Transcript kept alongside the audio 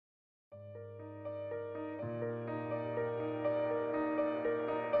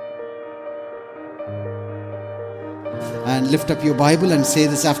And lift up your Bible and say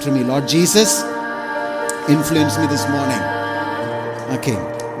this after me. Lord Jesus, influence me this morning. Okay,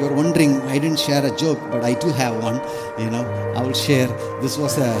 you're wondering, I didn't share a joke, but I do have one. I will share. This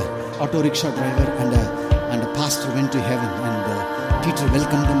was a auto rickshaw driver and a pastor went to heaven, and Peter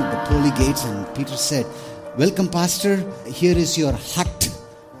welcomed him at the pearly gates, and Peter said, "Welcome, pastor, here is your hut."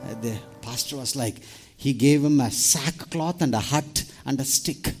 The pastor was like, he gave him a sackcloth and a hut and a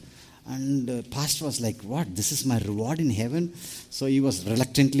stick. And the pastor was like, "What? This is my reward in heaven?" So he was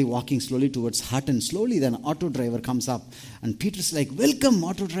reluctantly walking slowly towards hut, and slowly then an auto driver comes up. And Peter's like, "Welcome,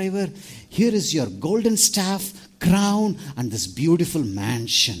 auto driver. Here is your golden staff, crown, and this beautiful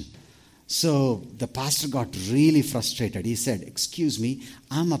mansion." So the pastor got really frustrated. He said, "Excuse me,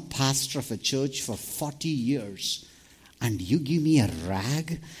 I'm a pastor of a church for 40 years. And you give me a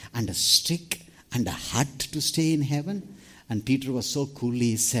rag and a stick and a hut to stay in heaven?" And Peter was so coolly,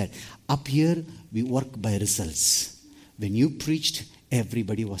 he said, "Up here, we work by results. When you preached,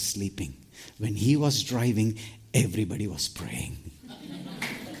 everybody was sleeping. When he was driving, everybody was praying."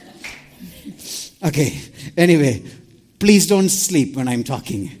 Okay, anyway, please don't sleep when I'm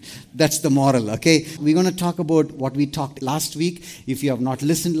talking. That's the moral, okay? We're going to talk about what we talked last week. If you have not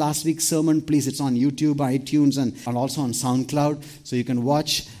listened last week's sermon, please, it's on YouTube, iTunes, and also on SoundCloud, so you can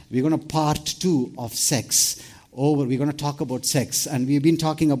watch. We're going to part 2 of sex. We're going to talk about sex, and we've been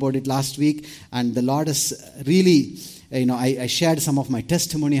talking about it last week, and the Lord has really, I shared some of my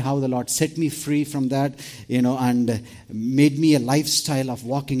testimony, how the Lord set me free from that, and made me a lifestyle of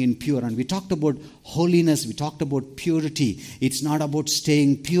walking in pure. And we talked about holiness, we talked about purity. It's not about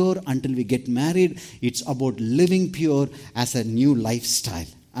staying pure until we get married. It's about living pure as a new lifestyle.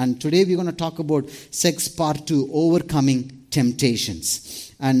 And today we're going to talk about sex part 2, overcoming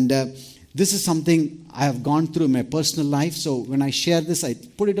temptations. And this is something I have gone through in my personal life. So when I share this, I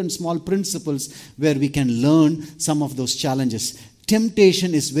put it on small principles where we can learn some of those challenges.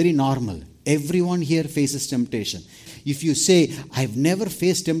 Temptation is very normal. Everyone here faces temptation. If you say, "I've never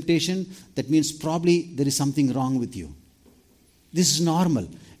faced temptation," that means probably there is something wrong with you. This is normal.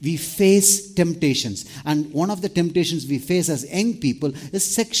 We face temptations. And one of the temptations we face as young people is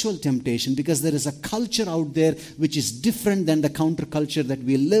sexual temptation, because there is a culture out there which is different than the counterculture that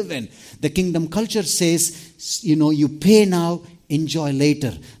we live in. The kingdom culture says, you pay now, enjoy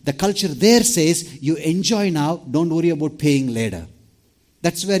later. The culture there says, you enjoy now, don't worry about paying later.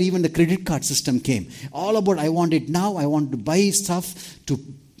 That's where even the credit card system came. All about, I want it now, I want to buy stuff to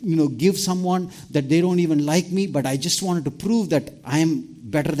give someone that they don't even like me, but I just wanted to prove that I am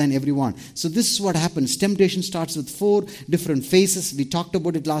better than everyone. So this is what happens. Temptation starts with 4 different phases. We talked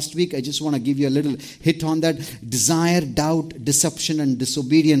about it last week. I just want to give you a little hit on that. Desire, doubt, deception, and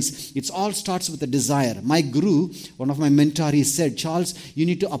disobedience. It all starts with a desire. My guru, one of my mentorees, said, "Charles, you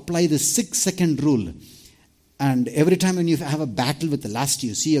need to apply the 6-second rule." And every time when you have a battle with the lust,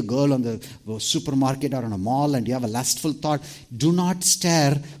 you see a girl on the supermarket or on a mall and you have a lustful thought, do not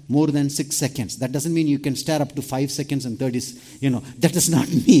stare more than 6 seconds. That doesn't mean you can stare up to 5 seconds and 30, that does not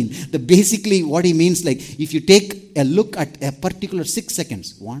mean. Basically what he means, like if you take a look at a particular 6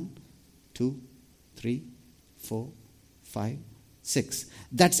 seconds, 1, 2, 3, 4, 5, 6.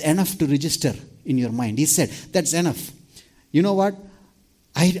 That's enough to register in your mind. He said, that's enough. You know what?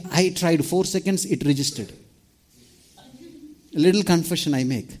 I tried 4 seconds, it registered. A little confession I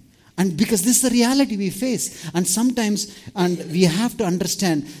make. And because this is the reality we face. And sometimes, we have to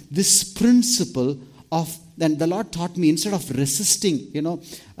understand this principle of, then the Lord taught me, instead of resisting,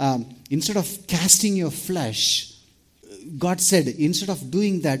 instead of casting your flesh, God said, instead of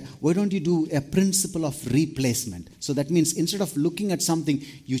doing that, why don't you do a principle of replacement? So that means instead of looking at something,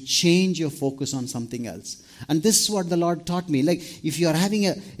 you change your focus on something else. And this is what the Lord taught me. Like if you are having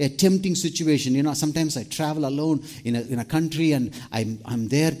a tempting situation, sometimes I travel alone in a country and I'm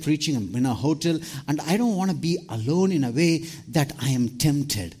there preaching, I'm in a hotel, and I don't want to be alone in a way that I am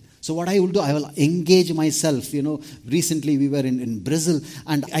tempted. So what I will do, I will engage myself. Recently we were in Brazil,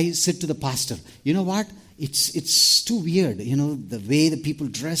 and I said to the pastor, you know what? It's too weird, the way the people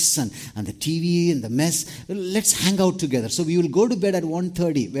dress and the TV and the mess. Let's hang out together. So we will go to bed at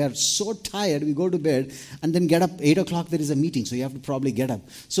 1:30. We are so tired, we go to bed and then get up. 8 o'clock there is a meeting, so you have to probably get up.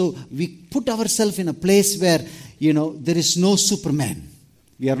 So we put ourselves in a place where, there is no Superman.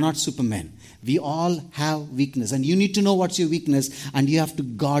 We are not Superman. We all have weakness, and you need to know what's your weakness, and you have to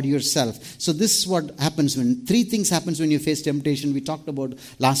guard yourself. So this is what happens when 3 things happens when you face temptation. We talked about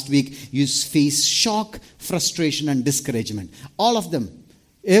last week. You face shock, frustration, and discouragement. All of them,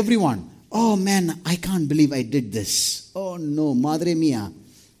 everyone. Oh man, I can't believe I did this. Oh no, madre mia.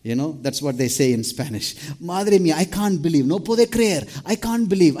 That's what they say in Spanish. Madre mía, I can't believe. No puedo creer. I can't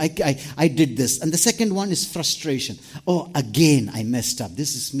believe I did this. And the second one is frustration. Oh, again I messed up.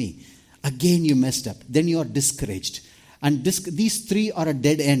 This is me. Again you messed up. Then you are discouraged. And these three are a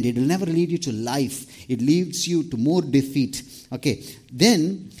dead end. It will never lead you to life. It leads you to more defeat. Okay.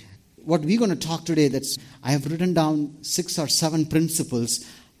 Then, what we're going to talk today, I have written down 6 or 7 principles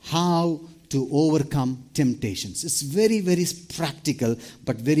how to overcome temptations. It's very, very practical,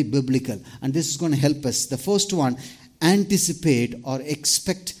 but very biblical. And this is going to help us. The first one, anticipate or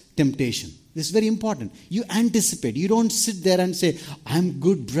expect temptation. This is very important. You anticipate. You don't sit there and say, I'm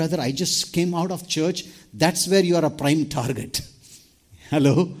good, brother. I just came out of church. That's where you are a prime target.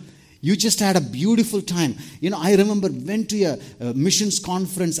 Hello? You just had a beautiful time. I remember went to a missions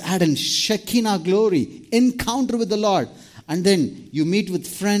conference, had a Shekinah glory, encounter with the Lord. And then you meet with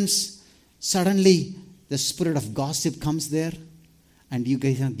friends. Suddenly, the spirit of gossip comes there. And you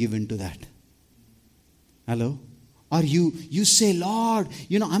guys are given to that. Hello? Or you say, Lord,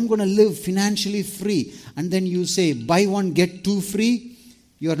 I'm going to live financially free. And then you say, buy one, get 2 free.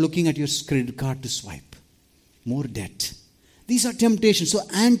 You are looking at your credit card to swipe. More debt. These are temptations. So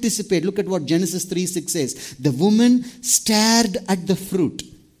anticipate. Look at what Genesis 3:6 says. The woman stared at the fruit.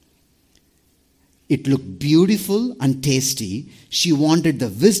 It looked beautiful and tasty. She wanted the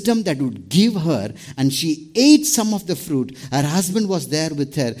wisdom that would give her, and she ate some of the fruit. Her husband was there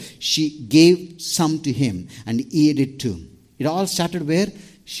with her. She gave some to him, and he ate it too. It all started where?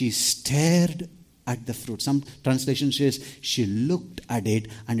 She stared at the fruit. Some translation says she looked at it,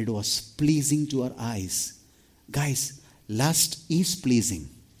 and it was pleasing to her eyes. Guys, lust is pleasing.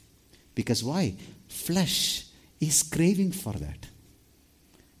 Because why? Flesh is craving for that.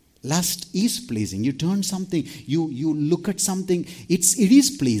 Lust is pleasing. You turn something, you look at something, it is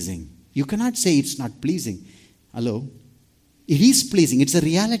pleasing. You cannot say it's not pleasing. Hello? It is pleasing. It's a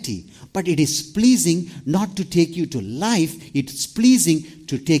reality. But it is pleasing not to take you to life. It's pleasing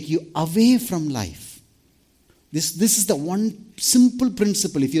to take you away from life. This is the one simple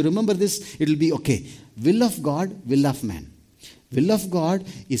principle. If you remember this, it will be okay. Will of God, will of man. Will of God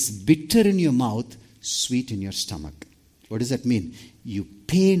is bitter in your mouth, sweet in your stomach. What does that mean? You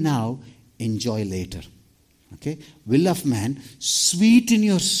pay now, enjoy later. Okay? Will of man, sweet in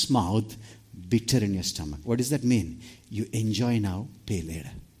your mouth, bitter in your stomach. What does that mean? You enjoy now, pay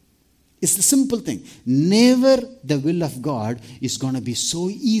later. It's the simple thing. Never the will of God is going to be so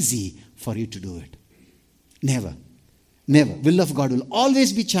easy for you to do it. Never. Never. Will of God will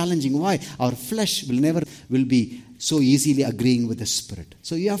always be challenging. Why? Our flesh will be so easily agreeing with the Spirit.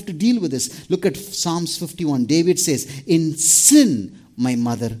 So you have to deal with this. Look at Psalms 51. David says, in sin my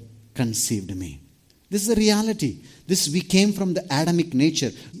mother conceived me. This is a reality. We came from the Adamic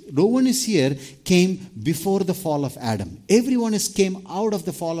nature. No one is here came before the fall of Adam. Everyone came out of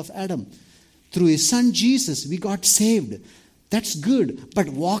the fall of Adam. Through his son Jesus, we got saved. That's good. But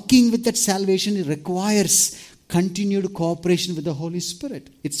walking with that salvation requires continued cooperation with the Holy Spirit.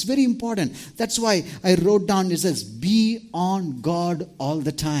 It's very important. That's why I wrote down, it says, be on God all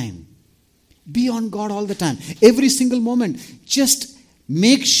the time. Be on God all the time. Every single moment. Just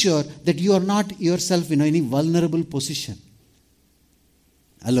make sure that you are not yourself in any vulnerable position.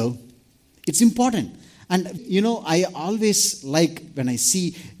 Hello? It's important. And I always like when I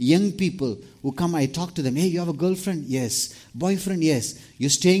see young people who come, I talk to them. Hey, you have a girlfriend? Yes. Boyfriend? Yes. You're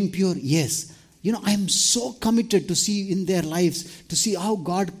staying pure? Yes. I am so committed to see in their lives, to see how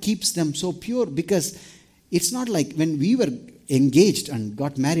God keeps them so pure, because it's not like when we were engaged and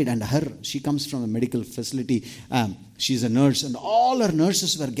got married, and she comes from a medical facility, she's a nurse, and all her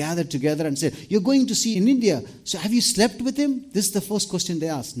nurses were gathered together and said, you're going to see in India, so have you slept with him? This is the first question they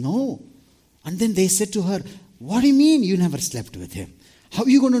asked. No. And then they said to her, what do you mean you never slept with him? How are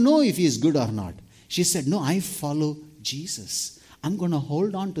you going to know if he is good or not? She said, no, I follow Jesus. I'm going to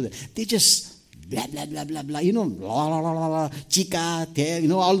hold on to that. They just blah, blah, blah, blah, blah, blah, blah, blah, blah, chica,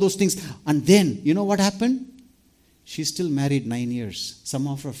 all those things. And then, what happened? She still married 9 years. Some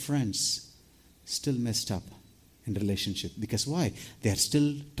of her friends still messed up in relationship. Because why? They are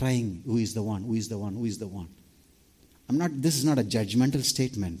still trying, who is the one, who is the one, who is the one. This is not a judgmental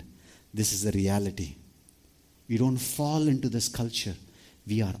statement. This is the reality. We don't fall into this culture.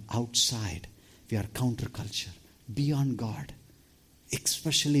 We are outside. We are counterculture. Beyond God.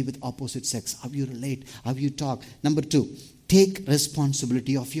 Especially with opposite sex. How you relate. How you talk. Number 2. Take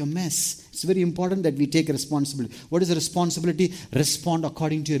responsibility of your mess. It's very important that we take responsibility. What is the responsibility? Respond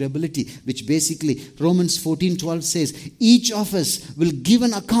according to your ability, which basically Romans 14:12 says, each of us will give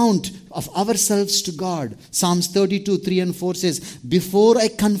an account of ourselves to God. Psalms 32:3-4 says, before I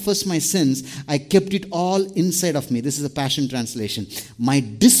confess my sins, I kept it all inside of me. This is a Passion Translation. My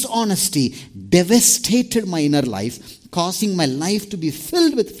dishonesty devastated my inner life, causing my life to be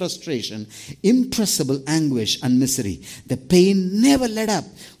filled with frustration, impressible anguish and misery. The pain never let up,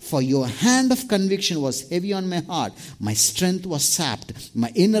 for your hand of conviction was heavy on my heart. My strength was sapped.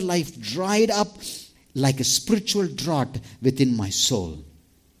 My inner life dried up like a spiritual drought within my soul.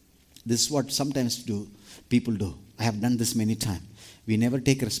 This is what sometimes people do. I have done this many times. We never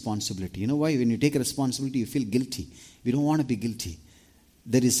take responsibility. You know why? When you take responsibility, you feel guilty. We don't want to be guilty.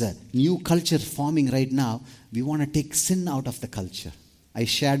 There is a new culture forming right now. We want to take sin out of the culture. I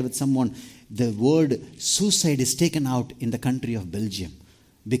shared with someone, the word suicide is taken out in the country of Belgium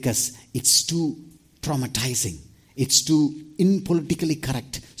because it's too traumatizing. It's too unpolitically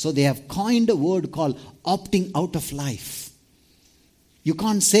correct. So they have coined a word called opting out of life. You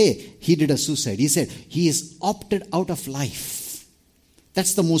can't say he did a suicide. He said he is opted out of life.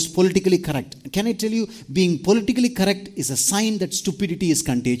 That's the most politically correct. Can I tell you, being politically correct is a sign that stupidity is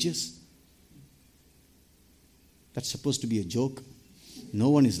contagious? That's supposed to be a joke. No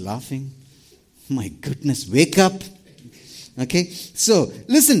one is laughing. My goodness, wake up. Okay, so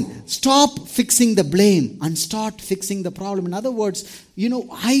listen, stop fixing the blame and start fixing the problem. In other words,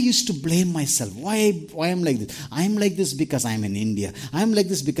 I used to blame myself. Why I'm like this? I'm like this because I'm in India. I'm like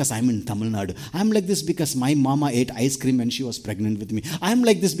this because I'm in Tamil Nadu. I'm like this because my mama ate ice cream when she was pregnant with me. I'm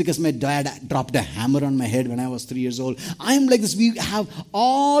like this because my dad dropped a hammer on my head when I was 3 years old. I'm like this. We have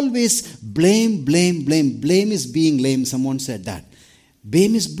always blame. Blame is being lame. Someone said that.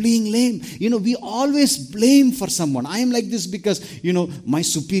 Blame is being lame. We always blame for someone. I am like this because, my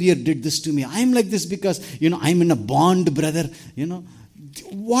superior did this to me. I am like this because, I'm in a bond, brother.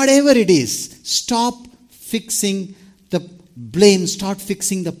 Whatever it is, stop fixing the blame. Start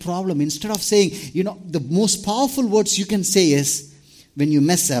fixing the problem. Instead of saying, the most powerful words you can say is, when you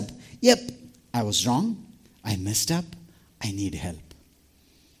mess up, yep, I was wrong. I messed up. I need help.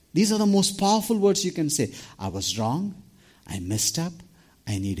 These are the most powerful words you can say. I was wrong. I messed up.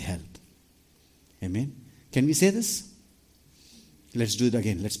 I need help. Amen. Can we say this? Let's do it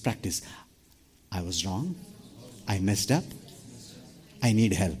again. Let's practice. I was wrong. I messed up. I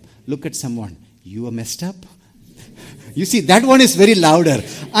need help. Look at someone. You are messed up. You see, that one is very louder.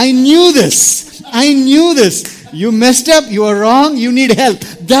 I knew this. You messed up. You are wrong. You need help.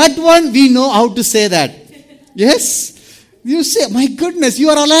 That one, we know how to say that. Yes. You say, my goodness, you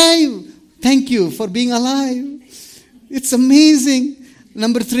are alive. Thank you for being alive. It's amazing.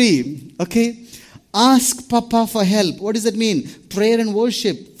 Number 3, okay? Ask Papa for help. What does that mean? Prayer and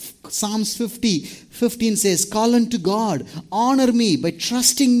worship. Psalms 50:15 says, call unto God. Honor me by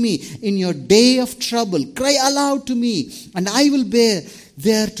trusting me in your day of trouble. Cry aloud to me, and I will be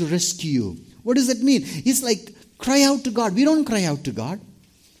there to rescue you. What does that mean? It's like, cry out to God. We don't cry out to God.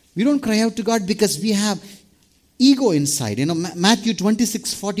 We don't cry out to God because we have ego inside. Matthew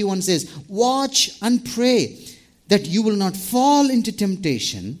 26:41 says, watch and pray that you will not fall into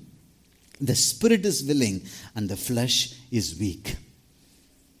temptation. The spirit is willing and the flesh is weak.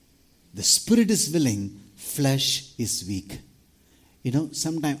 The spirit is willing, flesh is weak.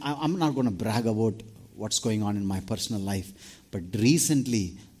 Sometimes I'm not going to brag about what's going on in my personal life, but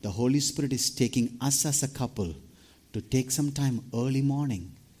recently the Holy Spirit is taking us as a couple to take some time early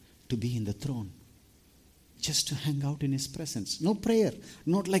morning to be in the throne. Just to hang out in His presence. No prayer.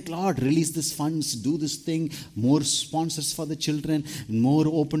 Not like, Lord, release this funds, do this thing, more sponsors for the children, more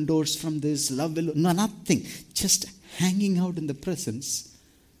open doors from this, love will. No, nothing. Just hanging out in the presence.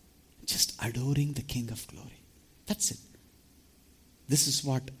 Just adoring the King of Glory. That's it. This is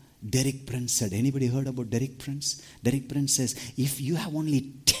what Derek Prince said. Anybody heard about Derek Prince? Derek Prince says, if you have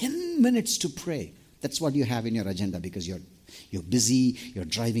only 10 minutes to pray, that's what you have in your agenda because you're busy, you're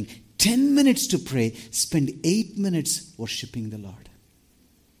driving. 10 minutes to pray, spend 8 minutes worshiping the Lord.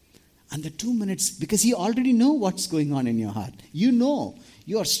 And the 2 minutes, because He already knows what's going on in your heart. You know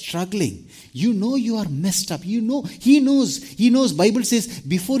you are struggling. You know you are messed up. He knows. Bible says,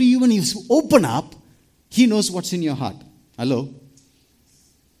 before you even open up, He knows what's in your heart. Hello?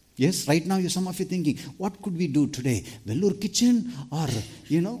 Yes, right now some of you thinking, what could we do today? Vellore kitchen or,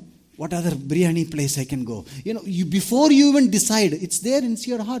 what other biryani place I can go? Before you even decide, it's there in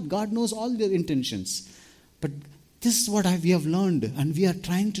your heart. God knows all your intentions. But This is what we have learned, and we are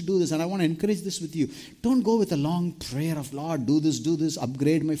trying to do this, and I want to encourage this with you. Don't go with a long prayer of, Lord, do this,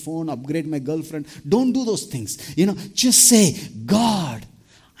 upgrade my phone, upgrade my girlfriend. Don't do those things. Just say, God,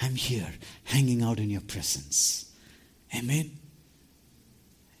 I'm here, hanging out in your presence. Amen.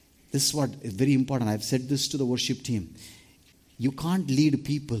 This is what is very important. I've said this to the worship team. You can't lead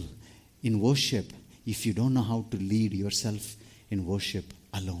people in worship if you don't know how to lead yourself in worship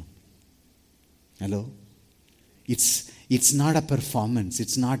alone. Hello? It's not a performance.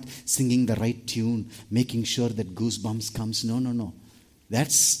 It's not singing the right tune, making sure that goosebumps comes. No.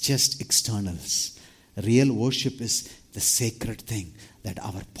 That's just externals. Real worship is the sacred thing, that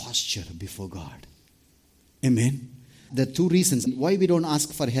our posture before God. Amen. There are two reasons why we don't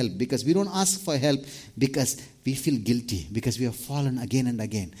ask for help. Because we don't ask for help because we feel guilty, because we have fallen again and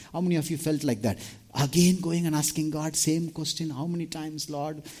again. How many of you felt like that? Again going and asking God same question. How many times,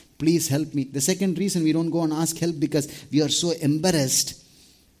 Lord, please help me? The second reason we don't go and ask help because we are so embarrassed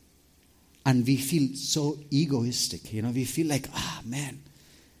and we feel so egoistic. We feel like, man,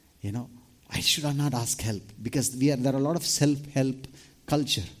 I should not ask help, because there are a lot of self-help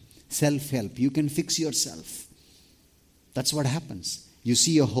culture. Self-help. You can fix yourself. That's what happens. You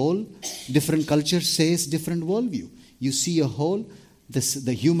see a hole, different culture says different worldview. You see a hole,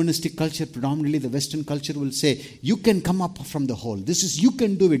 the humanistic culture, predominantly the Western culture, will say, you can come up from the hole. You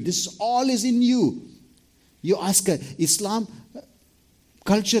can do it. This all is in you. You ask Islam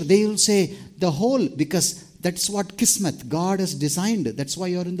culture, they will say the hole, because that's what Kismet, God has designed. That's why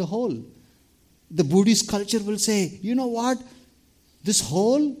you're in the hole. The Buddhist culture will say, you know what? This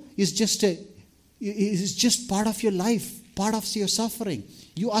hole is just part of your life. Part of your suffering.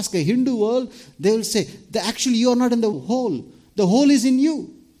 You ask a Hindu world, they will say, actually you are not in the hole. The hole is in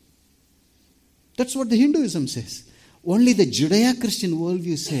you. That's what the Hinduism says. Only the Judeo-Christian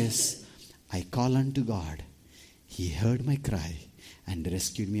worldview says, I call unto God. He heard my cry and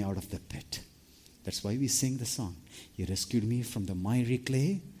rescued me out of the pit. That's why we sing the song. He rescued me from the miry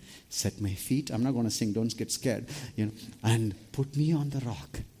clay, set my feet. I'm not going to sing, don't get scared. And put me on the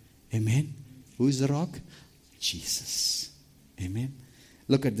rock. Amen. Who is the rock? Jesus. Amen.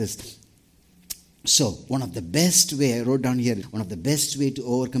 Look at this. So, one of the best way, I wrote down here, one of the best way to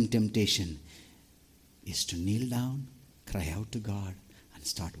overcome temptation is to kneel down, cry out to God, and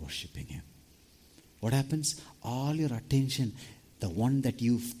start worshiping Him. What happens? All your attention, the one that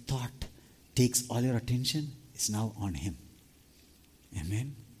you've thought takes all your attention, is now on Him.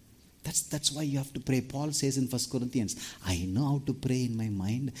 Amen. That's why you have to pray. Paul says in 1 Corinthians, I know how to pray in my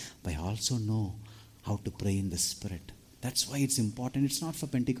mind, but I also know how to pray in the Spirit. That's why it's important. It's not for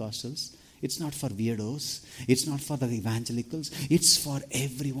Pentecostals. It's not for weirdos. It's not for the evangelicals. It's for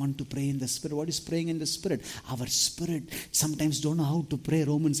everyone to pray in the Spirit. What is praying in the Spirit? Our spirit sometimes don't know how to pray.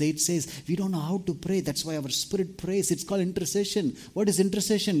 Romans 8 says we don't know how to pray. That's why our spirit prays. It's called intercession. What is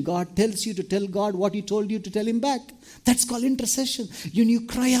intercession? God tells you to tell God what He told you to tell Him back. That's called intercession. You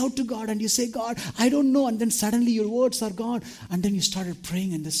cry out to God and you say, God, I don't know. And then suddenly your words are gone. And then you started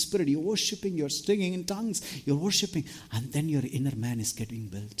praying in the Spirit. You're worshiping. You're singing in tongues. You're worshiping. And then your inner man is getting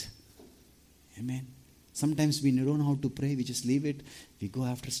built. Amen. Sometimes we don't know how to pray. We just leave it. We go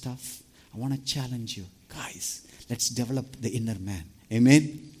after stuff. I want to challenge you. Guys, let's develop the inner man.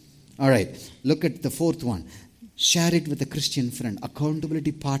 Amen. All right. Look at the fourth one. Share it with a Christian friend,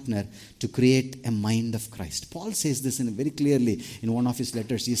 accountability partner to create a mind of Christ. Paul says this very clearly in one of his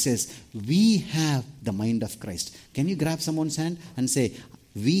letters. He says, we have the mind of Christ. Can you grab someone's hand and say,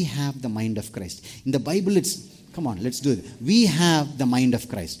 we have the mind of Christ? In the Bible, come on, let's do it. We have the mind of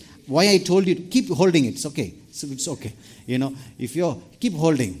Christ. Why I told you to keep holding it. It's okay. So it's okay. If you keep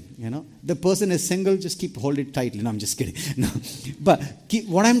holding, the person is single, just keep hold it tightly. No, I'm just kidding. No. But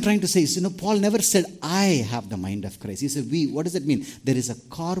what I'm trying to say is, Paul never said, I have the mind of Christ. He said, we. What does that mean? There is a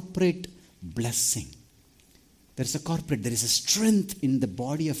corporate blessing. There is a strength in the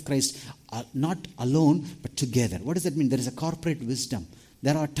body of Christ, not alone, but together. What does that mean? There is a corporate wisdom.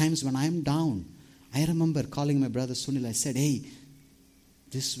 There are times when I'm down. I remember calling my brother Sunil. I said, hey,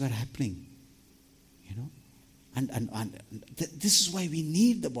 this is what's happening. And this is why we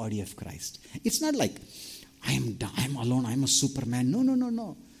need the body of Christ. It's not like I'm alone, I'm a superman.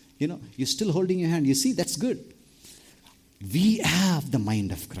 No. You're still holding your hand. You see, that's good. We have the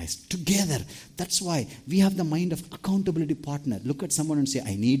mind of Christ together. That's why we have the mind of accountability partner. Look at someone and say,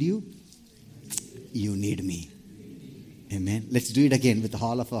 I need you. You need me. Amen. Let's do it again with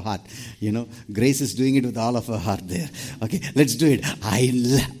all of our heart. Grace is doing it with all of her heart there. Okay, let's do it. I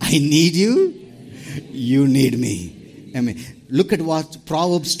need you. You need me. Amen. Look at what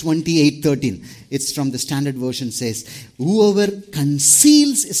Proverbs 28:13. It's from the Standard Version says, whoever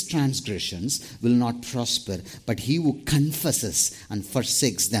conceals his transgressions will not prosper, but he who confesses and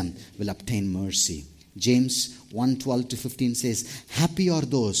forsakes them will obtain mercy. James 1:12-15 says, happy are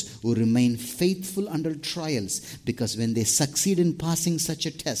those who remain faithful under trials, because when they succeed in passing such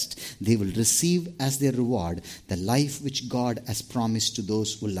a test, they will receive as their reward the life which God has promised to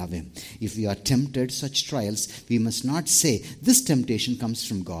those who love him. If we are tempted such trials, we must not say, this temptation comes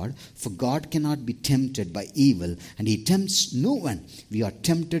from God, for God cannot be tempted by evil, and he tempts no one. We are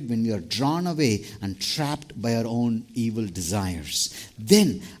tempted when we are drawn away and trapped by our own evil desires.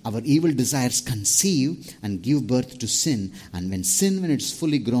 Then our evil desires conceive and give birth to sin, and when it's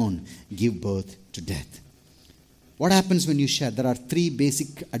fully grown, give birth to death. What happens when you share? There are 3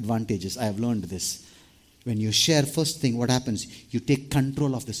 basic advantages. I have learned this. When you share, first thing, what happens? You take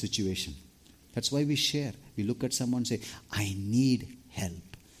control of the situation. That's why we share. We look at someone and say, I need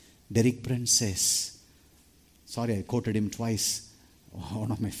help. Derek Brent says, sorry, I quoted him twice,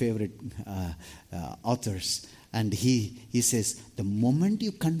 one of my favorite authors. And he says, the moment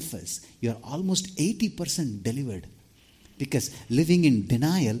you confess, you're almost 80% delivered. Because living in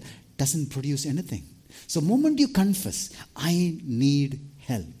denial doesn't produce anything. So moment you confess, I need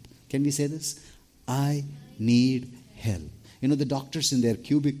help. Can we say this? I need help. You know, the doctors in their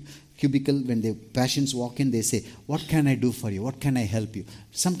cubicle, when the patients walk in, they say, what can I do for you? What can I help you?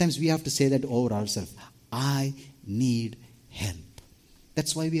 Sometimes we have to say that over ourselves. I need help.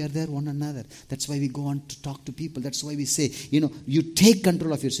 That's why we are there one another. That's why we go on to talk to people. That's why we say, you take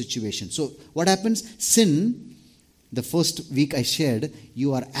control of your situation. So what happens? Sin, the first week I shared,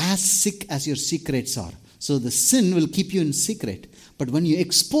 you are as sick as your secrets are. So the sin will keep you in secret. But when you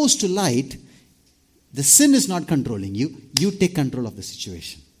expose to light, the sin is not controlling you. You take control of the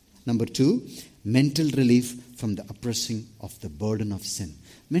situation. Number 2, mental relief from the oppressing of the burden of sin.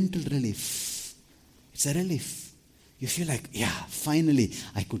 Mental relief. It's a relief. You feel like, finally,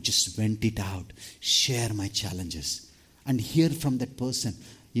 I could just vent it out, share my challenges, and hear from that person,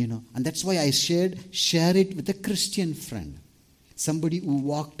 And that's why I share it with a Christian friend, somebody who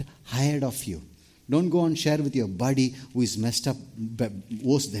walked ahead of you. Don't go and share with your buddy who is messed up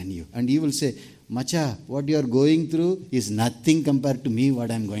worse than you. And he will say, Macha, what you are going through is nothing compared to me, what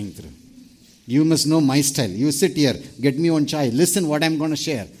I am going through. You must know my style. You sit here, get me one chai, listen what I am going to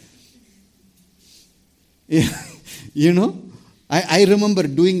share. I remember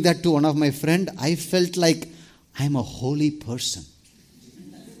doing that to one of my friend. I felt like I'm a holy person.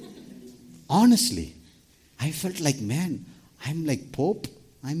 Honestly, I felt like, man, I'm like Pope.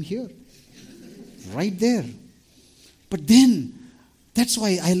 I'm here. Right there. But then, that's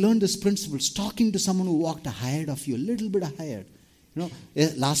why I learned this principle. Talking to someone who walked ahead of you, a little bit ahead.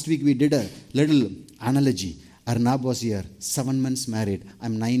 Last week we did a little analogy. Arnab was here, 7 months married.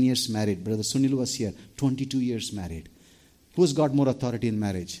 I'm 9 years married. Brother Sunil was here, 22 years married. Who's got more authority in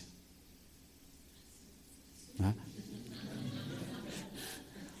marriage? Huh?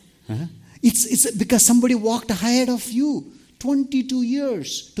 It's because somebody walked ahead of you 22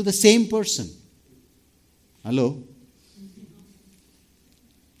 years to the same person. Hello?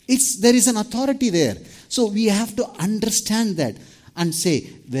 There is an authority there. So we have to understand that and say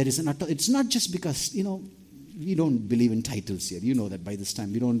there is an authority. It's not just because, we don't believe in titles here. You know that by this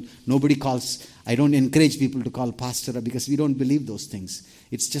time. I don't encourage people to call pastor because we don't believe those things.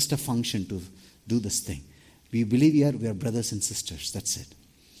 It's just a function to do this thing. We believe we are brothers and sisters. That's it.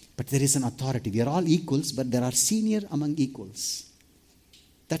 But there is an authority. We are all equals, but there are senior among equals.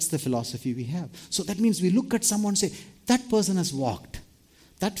 That's the philosophy we have. So that means we look at someone and say, that person has walked.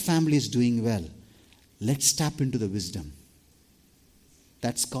 That family is doing well. Let's tap into the wisdom.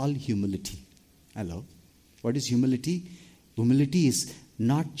 That's called humility. Hello? What is humility? Humility is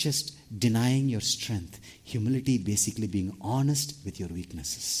not just denying your strength. Humility basically being honest with your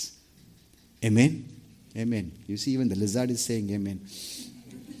weaknesses. Amen? Amen. You see, even the lizard is saying amen.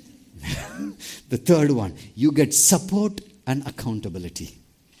 The third one, you get support and accountability.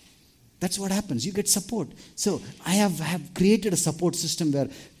 That's what happens. You get support. So I have created a support system where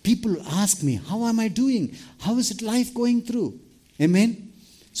people ask me, how am I doing? How is it life going through? Amen?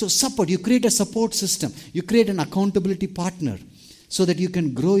 So support, you create a support system. You create an accountability partner so that you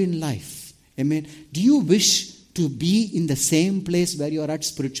can grow in life. Amen. Do you wish to be in the same place where you are at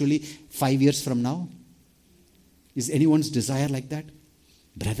spiritually 5 years from now? Is anyone's desire like that?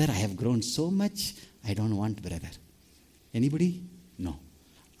 Brother, I have grown so much, I don't want brother. Anybody? No.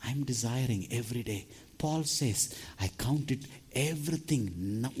 I'm desiring every day. Paul says, I count it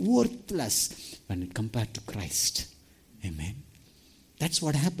everything worthless when compared to Christ. Amen. That's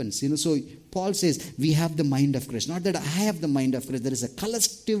what happens. So Paul says, we have the mind of Christ. Not that I have the mind of Christ. There is a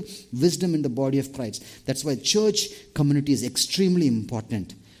collective wisdom in the body of Christ. That's why church community is extremely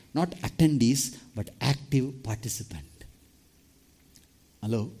important. Not attendees, but active participant.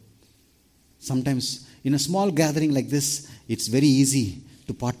 Hello? Sometimes in a small gathering like this, it's very easy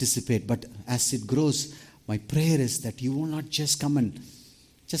to participate. But as it grows, my prayer is that you will not just come and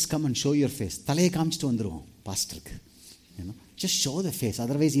show your face. Thalaiye kaamichittu vanduruvom pastor. Just show the face.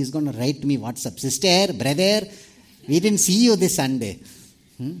 Otherwise, he's going to write me WhatsApp. Sister, brother, we didn't see you this Sunday.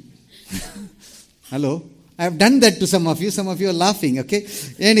 Hello? I have done that to some of you. Some of you are laughing, okay?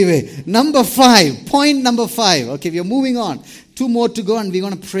 Anyway, point number 5. Okay, we are moving on. 2 more to go and we're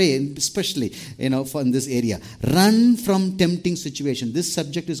going to pray, especially, for in this area. Run from tempting situation. This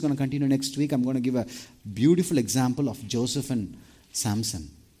subject is going to continue next week. I'm going to give a beautiful example of Joseph and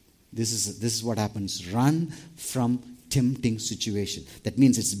Samson. This is what happens. Run from tempting situation. That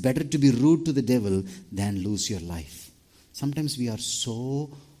means it's better to be rude to the devil than lose your life. Sometimes we are so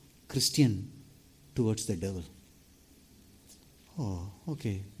Christian towards the devil. Oh,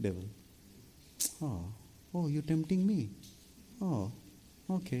 okay, devil. Oh, you're tempting me. Oh,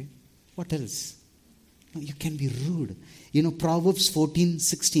 okay. What else? No, you can be rude. Proverbs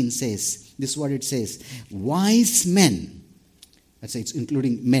 14:16 says, this is what it says. Wise men, let's say it's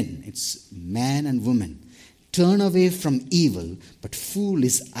including men, it's man and woman, turn away from evil, but fool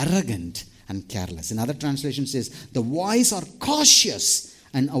is arrogant and careless. Another translation says, the wise are cautious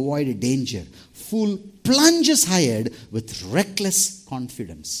and avoid danger. Fool plunges ahead with reckless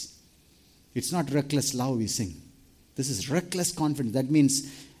confidence. It's not reckless love we sing. This is reckless confidence. That means,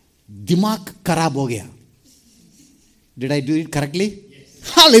 dimag kharab ho gaya. Did I do it correctly?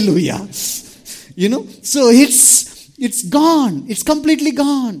 Yes. Hallelujah. So it's gone. It's completely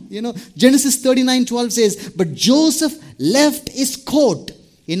gone. Genesis 39:12 says, but Joseph left his coat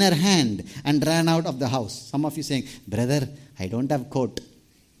in her hand and ran out of the house. Some of you saying, brother, I don't have coat.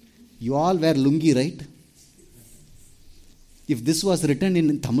 You all wear lungi, right? If this was written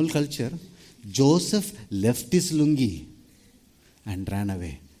in Tamil culture, Joseph left his lungi and ran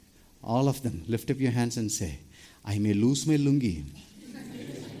away. All of them, lift up your hands and say, I may lose my lungi.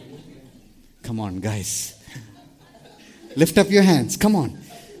 Come on, guys. Lift up your hands. Come on.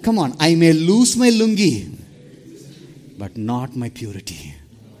 I may lose my lungi, but not my purity.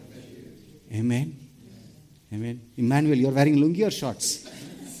 Amen. Emmanuel, you're wearing lungi or shorts?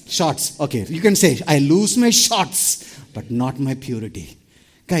 Shorts. Okay, you can say, I lose my shorts, but not my purity.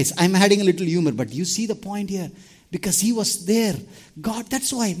 Guys, I'm adding a little humor, but you see the point here. Because he was there. God,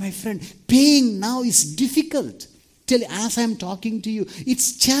 that's why, my friend, paying now is difficult. As I'm talking to you,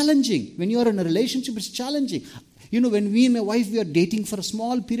 it's challenging. When you're in a relationship, it's challenging. When me and my wife, we were dating for a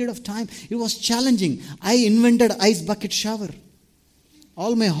small period of time, it was challenging. I invented ice bucket shower.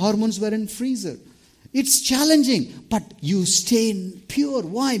 All my hormones were in freezer. It's challenging, but you stay pure.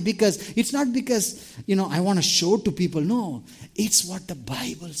 Why? Because it's not because, I want to show to people. No, it's what the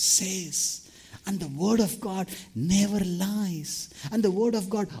Bible says. And the Word of God never lies. And the Word of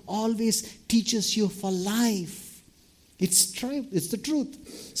God always teaches you for life. It's the truth.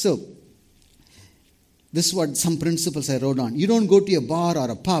 So, this is what some principles I wrote on. You don't go to a bar or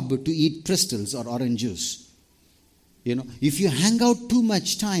a pub to eat Prestils or orange juice. If you hang out too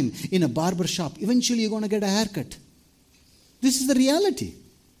much time in a barber shop, eventually you're going to get a haircut. This is the reality.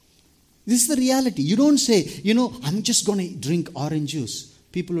 You don't say, I'm just going to drink orange juice.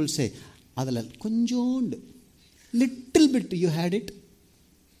 People will say, little bit you had it.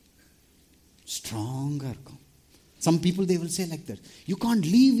 Stronger. Some people, they will say like that. You can't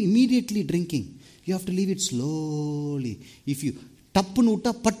leave immediately drinking. You have to leave it slowly. If you tappunu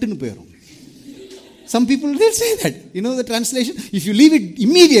utta pattunu poirum. Some people, they'll say that. The translation? If you leave it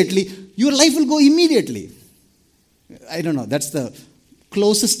immediately, your life will go immediately. I don't know. That's the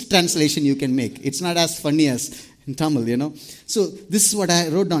closest translation you can make. It's not as funny as in Tamil, So, this is what I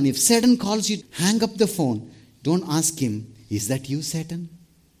wrote down. If Satan calls you, hang up the phone. Don't ask him, is that you, Satan?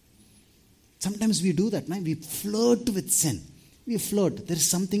 Sometimes we do that. We flirt with sin. We flirt. There is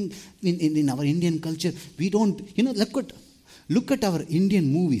something in our Indian culture. We don't, look at our Indian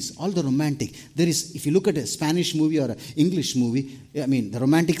movies, all the romantic. There is, if you look at a Spanish movie or an English movie, the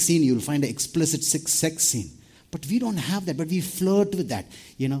romantic scene, you'll find an explicit sex scene. But we don't have that, but we flirt with that,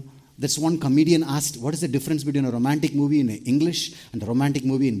 That's one comedian asked, what is the difference between a romantic movie in English and a romantic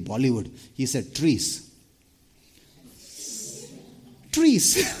movie in Bollywood? He said, trees.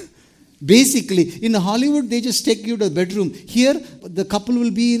 Basically, in Hollywood, they just take you to the bedroom. Here, the couple will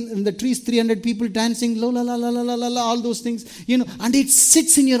be in the trees, 300 people dancing, la la la la la la la, all those things, and it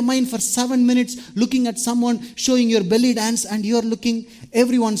sits in your mind for 7 minutes, looking at someone showing your belly dance, and you're looking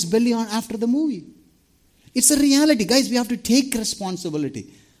everyone's belly on after the movie. It's a reality, guys. We have to take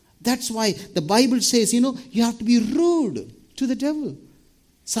responsibility. That's why the Bible says, you have to be rude to the devil.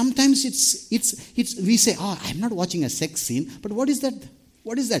 Sometimes we say, I'm not watching a sex scene, but what is that?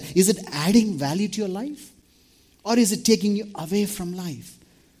 What is that? Is it adding value to your life? Or is it taking you away from life?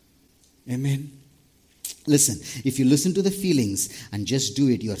 Amen. Listen, if you listen to the feelings and just do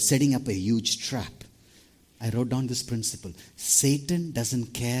it, you are setting up a huge trap. I wrote down this principle. Satan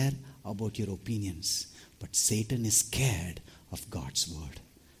doesn't care about your opinions, but Satan is scared of God's word,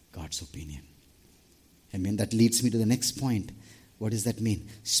 God's opinion. Amen. That leads me to the next point. What does that mean?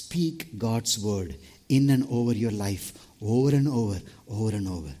 Speak God's word in and over your life, over and over, over and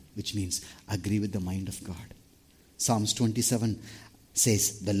over, which means agree with the mind of God. Psalms 27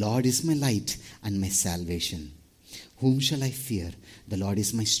 says, the Lord is my light and my salvation. Whom shall I fear? The Lord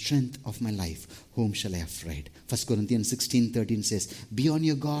is my strength of my life. Whom shall I afraid? 1 Corinthians 16:13 says, be on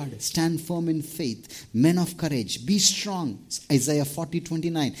your guard, stand firm in faith, men of courage, be strong. Isaiah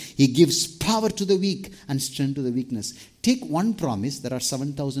 40:29, he gives power to the weak and strength to the weakness. Take one promise, there are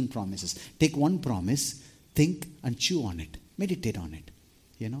 7,000 promises. Take one promise, think and chew on it, meditate on it.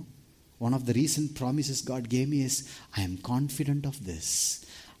 One of the recent promises God gave me is, I am confident of this.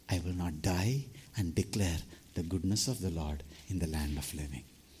 I will not die and declare the goodness of the Lord in the land of living.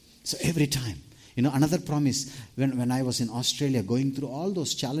 So every time, another promise, when I was in Australia going through all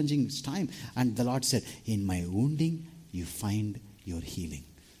those challenging times, and the Lord said, in my wounding, you find your healing.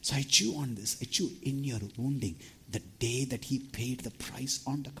 So I chew on this. I chew in your wounding. The day that he paid the price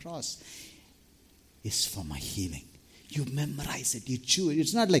on the cross is for my healing. You memorize it. You chew it.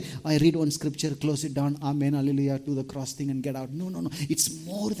 It's not like I read one scripture, close it down, amen, hallelujah, do the cross thing and get out. No. It's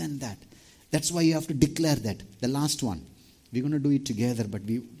more than that. That's why you have to declare that. The last one. We're going to do it together, but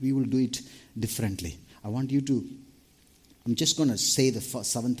we will do it differently. I'm just going to say the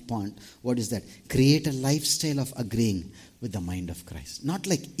seventh point. What is that? Create a lifestyle of agreeing with the mind of Christ. Not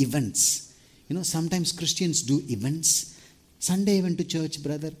like events. Sometimes Christians do events. Sunday I went to church,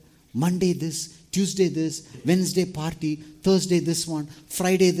 brother. Monday this, Tuesday this, Wednesday party, Thursday this one,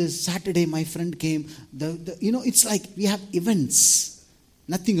 Friday this, Saturday my friend came. It's like we have events.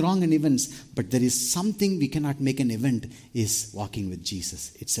 Nothing wrong in events, but there is something we cannot make an event is walking with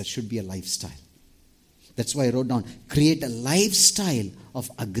Jesus. It should be a lifestyle. That's why I wrote down, create a lifestyle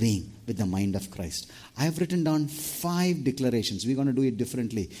of agreeing with the mind of Christ. I have written down 5 declarations. We're going to do it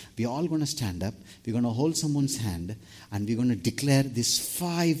differently. We're all going to stand up. We're going to hold someone's hand and we're going to declare these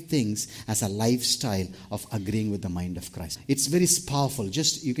 5 things as a lifestyle of agreeing with the mind of Christ. It's very powerful.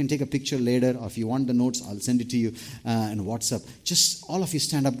 Just, you can take a picture later, or if you want the notes, I'll send it to you in WhatsApp. Just all of you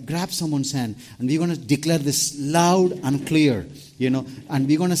stand up, grab someone's hand, and we're going to declare this loud and clear, and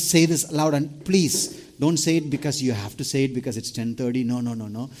we're going to say this loud. And please, don't say it because you have to say it because it's 10:30.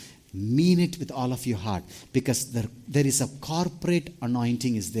 No. Mean it with all of your heart, because there is a corporate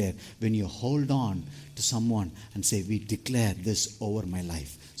anointing is there when you hold on to someone and say, we declare this over my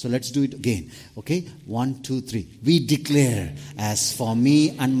life. So let's do it again. Okay? 1, 2, 3. We declare, as for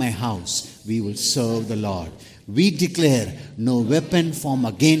me and my house, we will serve the Lord. We declare, no weapon formed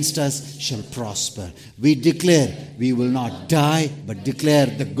against us shall prosper. We declare, we will not die, but declare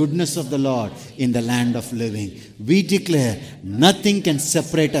the goodness of the Lord in the land of living. We declare, nothing can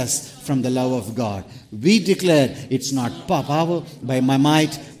separate us from the love of God. We declare, it's not power by my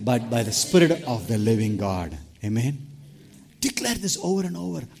might, but by the Spirit of the living God. Amen. Declare this over and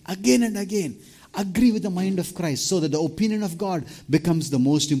over, again and again. Agree with the mind of Christ so that the opinion of God becomes the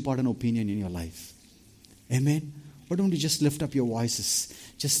most important opinion in your life. Amen. Why don't you just lift up your voices?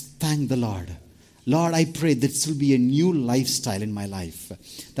 Just thank the Lord. Lord, I pray this will be a new lifestyle in my life,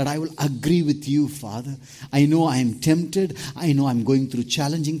 that I will agree with you, Father. I know I am tempted. I know I'm going through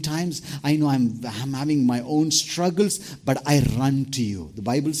challenging times. I know I'm having my own struggles, but I run to you. The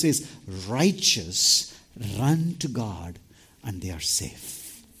Bible says, righteous run to God and they are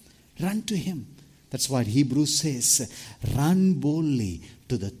safe. Run to Him. That's what Hebrews says, run boldly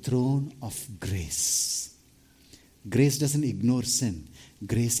to the throne of grace. Grace doesn't ignore sin.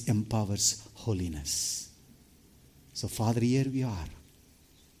 Grace empowers holiness. So, Father, here we are.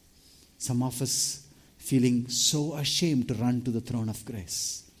 Some of us feeling so ashamed to run to the throne of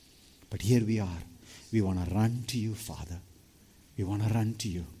grace. But here we are. We want to run to you, Father. We want to run to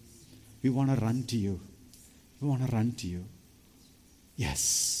you. We want to run to you. We want to run to you.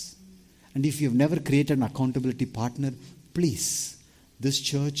 Yes. And if you've never created an accountability partner, please, this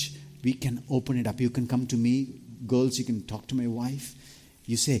church we can open it up. You can come to me, girls, you can talk to my wife.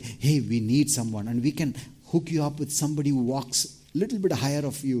 You say, hey, we need someone. And we can hook you up with somebody who walks a little bit higher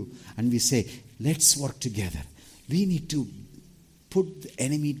of you. And we say, let's work together. We need to put the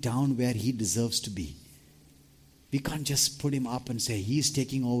enemy down where he deserves to be. We can't just put him up and say, he's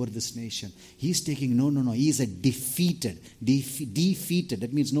taking over this nation. He's taking, no. He's a defeated,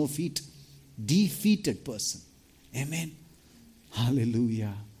 that means no feet. Defeated person. Amen.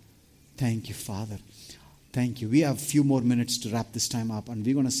 Hallelujah. Thank you, Father. Thank you. We have a few more minutes to wrap this time up, and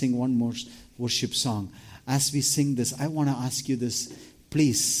we're going to sing one more worship song. As we sing this, I want to ask you this.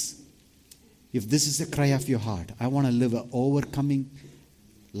 Please, if this is a cry of your heart, I want to live an overcoming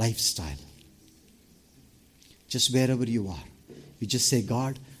lifestyle. Just wherever you are, you just say,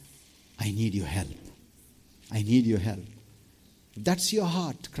 God, I need your help. I need your help. If that's your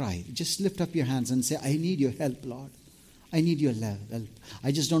heart cry, just lift up your hands and say, I need your help, Lord. I need your help.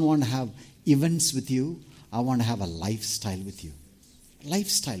 I just don't want to have events with you. I want to have a lifestyle with you.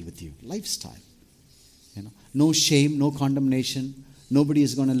 Lifestyle with you. Lifestyle. You know, no shame, no condemnation. Nobody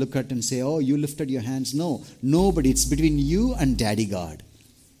is going to look at and say, oh, you lifted your hands. No, nobody. It's between you and Daddy God.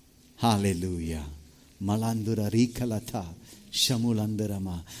 Hallelujah. Malandura Rikalata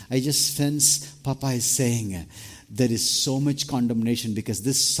Shamulandarama. I just sense Papa is saying there is so much condemnation because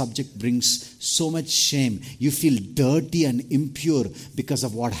this subject brings so much shame. You feel dirty and impure because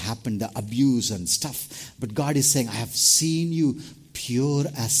of what happened, the abuse and stuff. But God is saying, I have seen you pure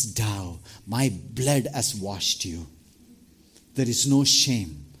as dough. My blood has washed you. There is no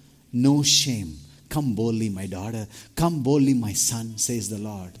shame. No shame. Come boldly, my daughter. Come boldly, my son, says the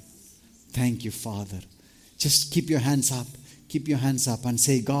Lord. Thank you, Father. Just keep your hands up. Keep your hands up and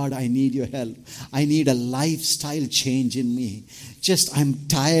say, God, I need your help. I need a lifestyle change in me. Just, I'm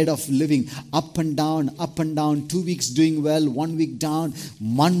tired of living up and down, 2 weeks doing well, 1 week down,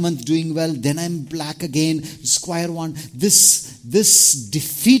 1 month doing well, then I'm black again, square one. This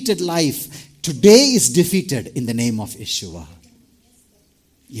defeated life today is defeated in the name of Yeshua.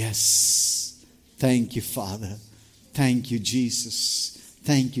 Yes. Thank you, Father. Thank you, Jesus.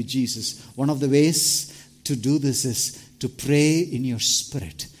 Thank you, Jesus. One of the ways to do this is to pray in your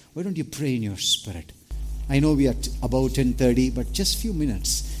spirit. Why don't you pray in your spirit? I know we are about 10:30, but just few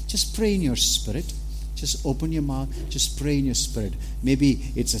minutes. Just pray in your spirit. Just open your mouth. Just pray in your spirit.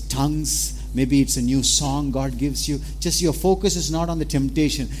 Maybe it's a tongues. Maybe it's a new song God gives you. Just your focus is not on the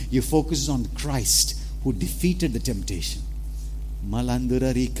temptation. Your focus is on Christ who defeated the temptation.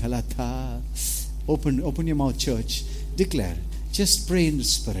 Malandurari kalata. Open your mouth, church. Declare. Just pray in the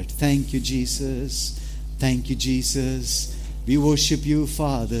Spirit. Thank you, Jesus. Thank you, Jesus. We worship you,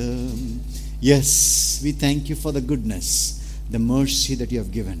 Father. Yes, we thank you for the goodness, the mercy that you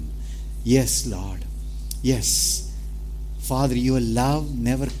have given. Yes, Lord. Yes. Father, your love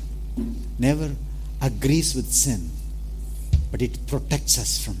never agrees with sin, but it protects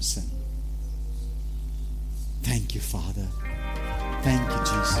us from sin. Thank you, Father. Thank you,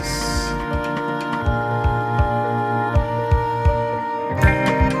 Jesus.